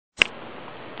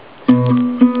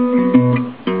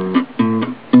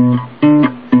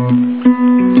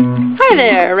Hi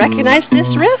there, recognize this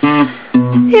riff?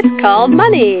 It's called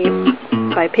Money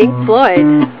by Pink Floyd.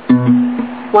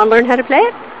 Want to learn how to play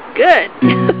it? Good.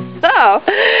 So,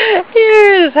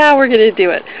 here's how we're going to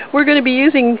do it. We're going to be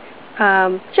using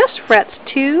just frets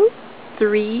 2,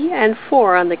 3, and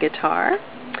 4 on the guitar.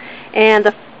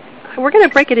 And we're going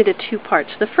to break it into two parts.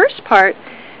 The first part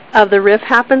of the riff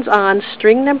happens on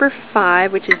string number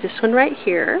 5, which is this one right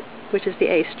here, which is the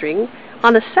A string,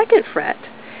 on the 2nd fret,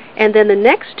 and then the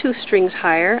next 2 strings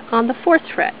higher on the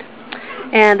 4th fret.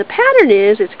 And the pattern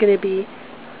is, it's going to be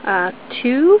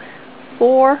 2,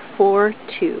 4, 4,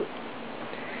 2.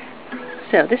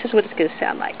 So this is what it's going to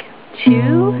sound like.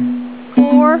 2,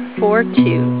 4, 4,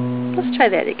 2. Let's try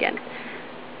that again.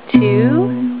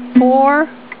 2, 4,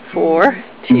 4,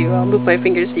 2. I'll move my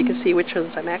fingers so you can see which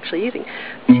ones I'm actually using.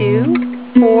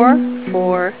 2, 4,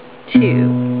 4,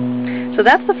 2. So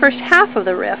that's the first half of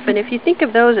the riff, and if you think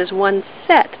of those as one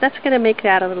set, that's going to make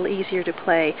that a little easier to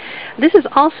play. This is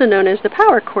also known as the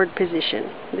power chord position.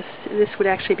 This would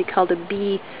actually be called a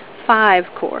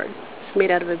B5 chord. It's made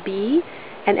out of a B,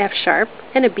 an F sharp,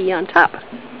 and a B on top.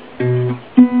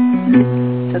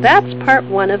 So that's part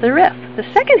 1 of the riff. The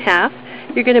second half,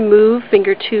 you're going to move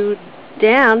finger 2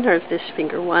 down, or this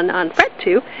finger 1 on fret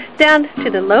 2, down to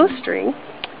the low string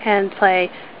and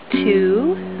play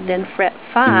 2, then fret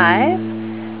 5,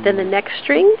 then the next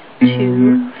string,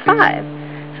 2, 5.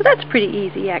 So that's pretty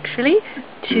easy actually.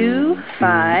 2,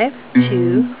 5,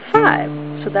 2,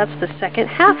 5. So that's the second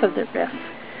half of the riff.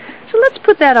 So let's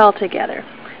put that all together.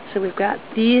 So we've got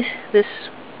this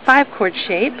 5 chord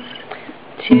shape.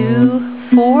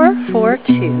 2, 4, 4,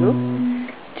 2.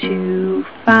 2,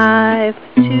 5,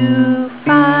 2,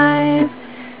 5,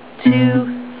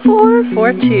 2, 4,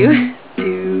 4, 2,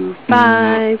 2,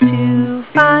 5, 2,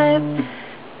 5,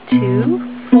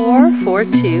 2, 4, 4,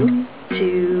 2,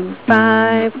 2,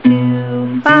 5,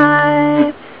 2,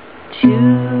 5, 2.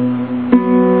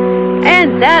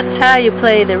 And that's how you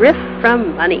play the riff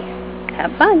from Money.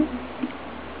 Have fun!